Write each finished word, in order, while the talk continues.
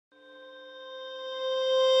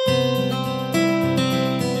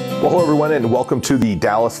Well, hello everyone, and welcome to the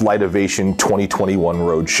Dallas Lightovation 2021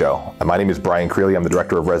 Roadshow. My name is Brian Creeley. I'm the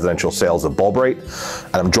Director of Residential Sales of Bulbrate,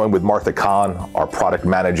 and I'm joined with Martha Kahn, our Product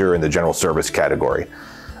Manager in the General Service category.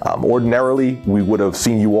 Ordinarily, we would have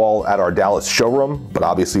seen you all at our Dallas showroom, but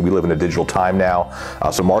obviously we live in a digital time now.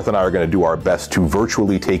 So Martha and I are going to do our best to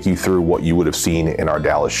virtually take you through what you would have seen in our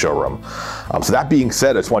Dallas showroom. So that being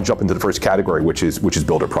said, I just want to jump into the first category, which is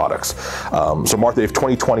builder products. So Martha, if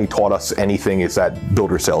 2020 taught us anything, it's that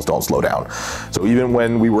builder sales don't slow down. So even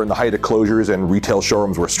when we were in the height of closures and retail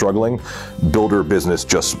showrooms were struggling, builder business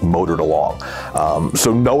just motored along.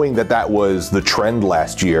 So knowing that that was the trend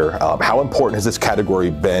last year, how important has this category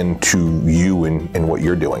been to you and what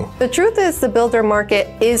you're doing? The truth is the builder market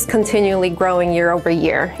is continually growing year over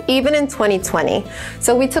year, even in 2020.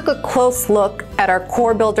 So we took a close look at our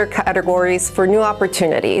core builder categories for new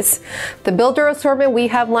opportunities. The builder assortment we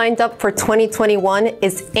have lined up for 2021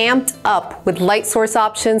 is amped up with light source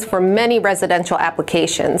options for many residential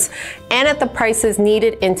applications and at the prices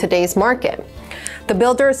needed in today's market. The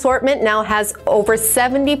builder assortment now has over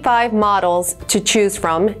 75 models to choose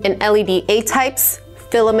from in LED A-types,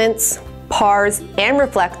 filaments, PARs, and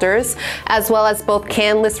reflectors, as well as both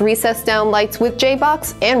canless recessed down lights with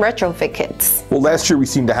J-Box and retrofit kits. Well, last year we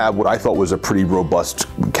seemed to have what I thought was a pretty robust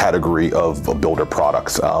category of builder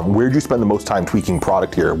products. Where did you spend the most time tweaking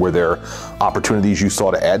product here? Were there opportunities you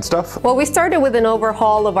saw to add stuff? Well, we started with an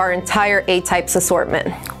overhaul of our entire A-types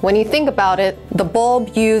assortment. When you think about it, the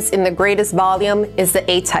bulb used in the greatest volume is the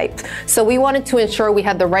A-type. So we wanted to ensure we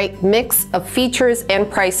had the right mix of features and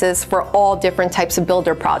prices for all different types of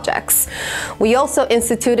builder projects. We also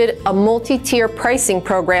instituted a multi-tier pricing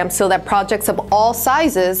program so that projects of all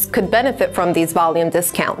sizes could benefit from these volume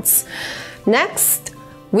discounts. Next,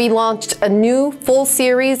 we launched a new full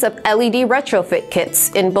series of LED retrofit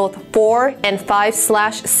kits in both 4 and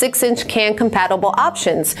 5/6-inch can compatible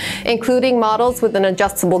options, including models with an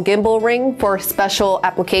adjustable gimbal ring for special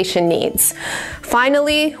application needs.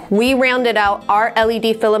 Finally, we rounded out our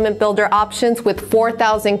LED filament builder options with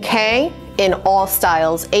 4000K in all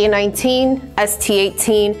styles, A19,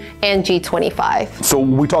 ST18, and G25. So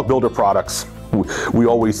when we talk builder products, we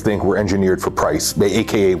always think we're engineered for price,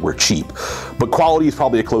 aka we're cheap. But quality is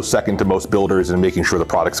probably a close second to most builders in making sure the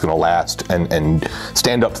product's going to last and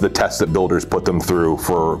stand up to the tests that builders put them through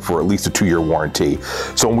for at least a 2-year warranty.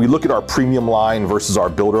 So when we look at our premium line versus our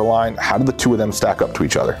builder line, how do the two of them stack up to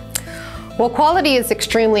each other? Well, quality is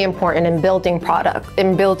extremely important in building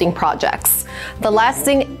projects. The last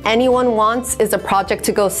thing anyone wants is a project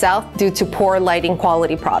to go south due to poor lighting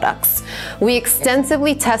quality products. We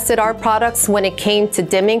extensively tested our products when it came to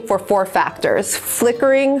dimming for 4 factors: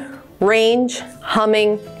 flickering, range,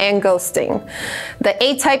 humming, and ghosting. The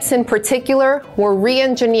A-types in particular were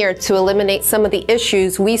re-engineered to eliminate some of the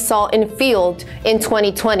issues we saw in field in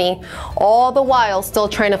 2020, all the while still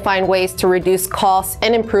trying to find ways to reduce costs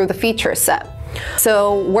and improve the feature set.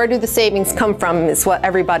 So where do the savings come from is what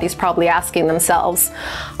everybody's probably asking themselves.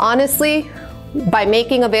 Honestly, by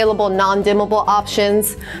making available non-dimmable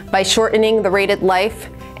options, by shortening the rated life,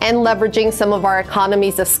 and leveraging some of our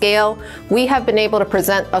economies of scale, we have been able to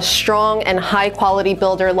present a strong and high quality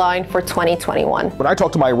builder line for 2021. When I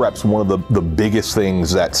talk to my reps, one of the biggest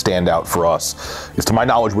things that stand out for us is, to my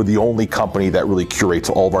knowledge, we're the only company that really curates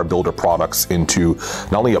all of our builder products into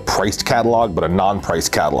not only a priced catalog, but a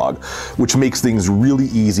non-priced catalog, which makes things really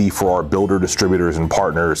easy for our builder distributors and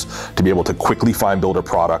partners to be able to quickly find builder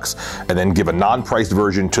products and then give a non-priced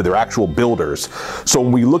version to their actual builders. So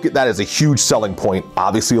when we look at that as a huge selling point,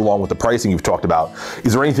 obviously along with the pricing you've talked about,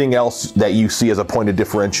 is there anything else that you see as a point of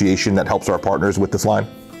differentiation that helps our partners with this line?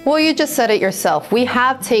 Well, you just said it yourself. We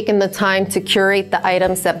have taken the time to curate the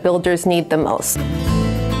items that builders need the most.